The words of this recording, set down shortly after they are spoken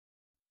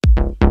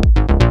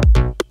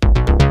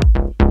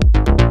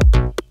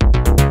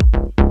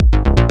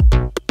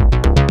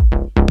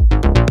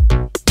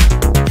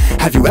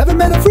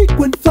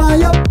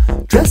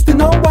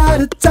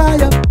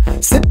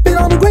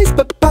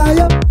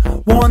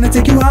Wanna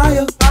take you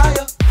higher,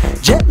 higher.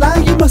 Jet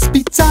lag, you must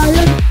be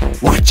tired.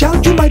 Watch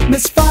out, you might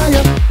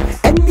misfire.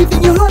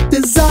 Anything your heart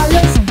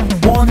desires.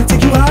 Wanna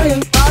take you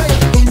higher, higher.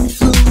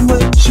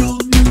 Influential,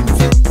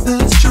 moving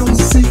past your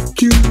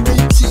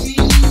security.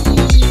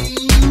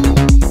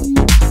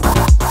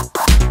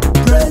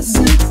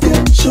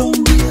 Presidential,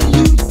 real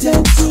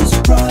utensils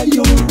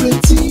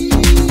priority.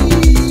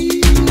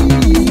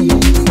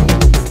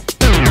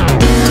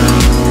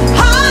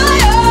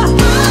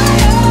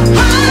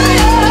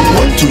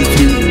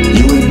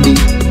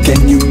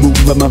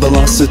 My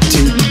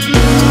velocity.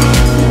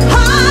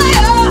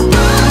 Higher,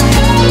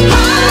 higher,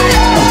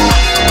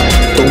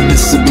 higher. Don't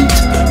miss a beat.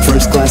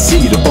 First class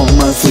seat up on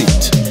my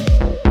fleet.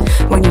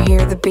 When you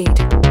hear the beat,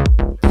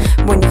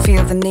 when you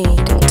feel the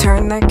need,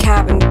 turn the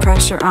cabin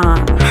pressure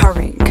on.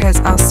 Hurry, cause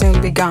I'll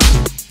soon be gone.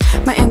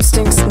 My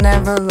instincts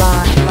never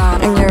lie,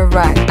 and you're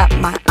right at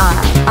my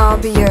eye. I'll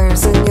be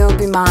yours and you'll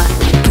be mine.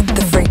 Put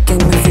the freak in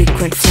the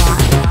frequent fly.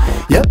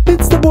 Yep,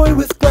 it's the boy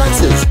with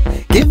glasses,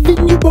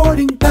 giving you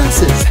boarding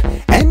passes.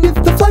 And if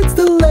the flight's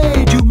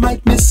delayed, you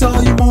might miss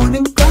all your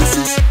morning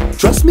classes.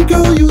 Trust me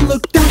girl, you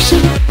look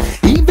dashing,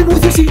 even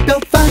with your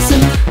seatbelt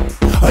fastened.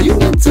 Are you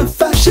into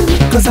fashion?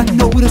 Cause I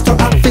noticed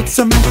our outfits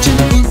are matching.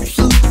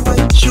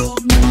 Influential,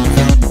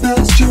 moving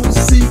past your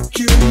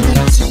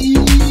security.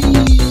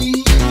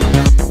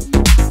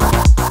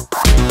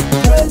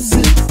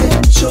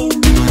 Presidential,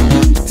 real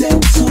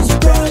utensils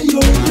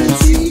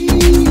priority.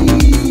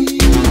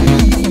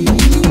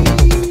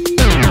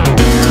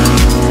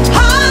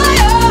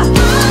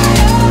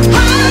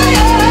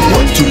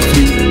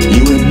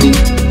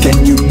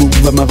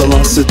 My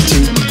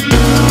velocity.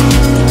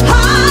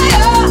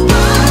 Higher,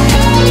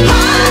 higher,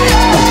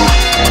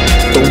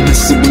 higher. Don't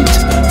miss a beat.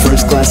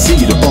 First class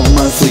seat up on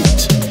my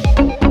fleet.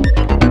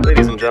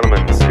 Ladies and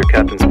gentlemen, this is your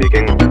captain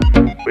speaking.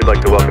 We'd like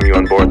to welcome you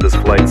on board this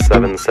flight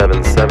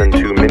 777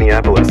 to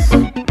Minneapolis.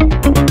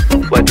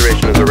 Flight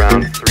duration is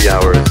around 3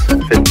 hours,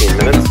 15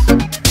 minutes.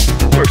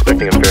 We're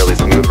expecting a fairly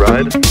smooth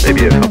ride,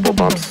 maybe a couple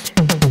bumps.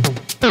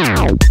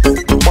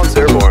 Once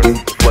airborne,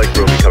 the flight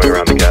crew will be coming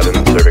around the cabin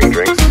serving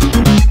drinks.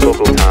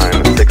 Local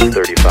time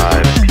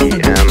 6:35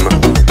 p.m.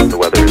 The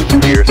weather is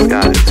clear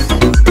skies.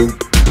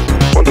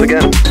 Once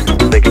again,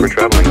 thank you for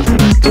traveling with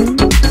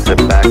us. Sit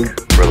back,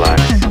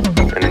 relax,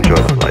 and enjoy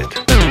the flight.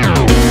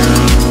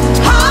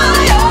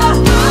 Higher,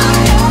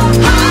 higher,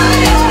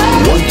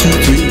 higher. 1, 2,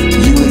 3,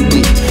 you and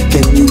me.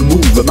 Can you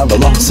move at my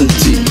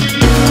velocity?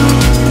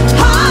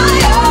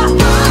 Higher,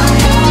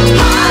 higher,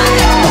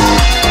 higher.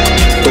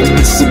 Don't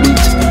miss a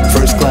beat.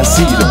 First class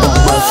seat up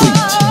on my fleet.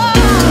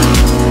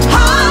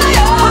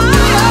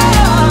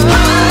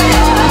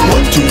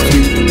 1, 2, 3,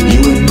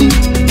 you and me.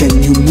 Can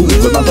you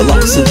move at my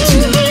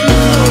velocity?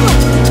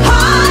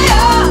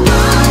 Higher,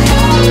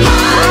 higher,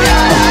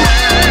 higher.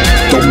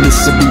 Don't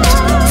miss a beat.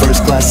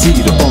 First class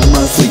seat up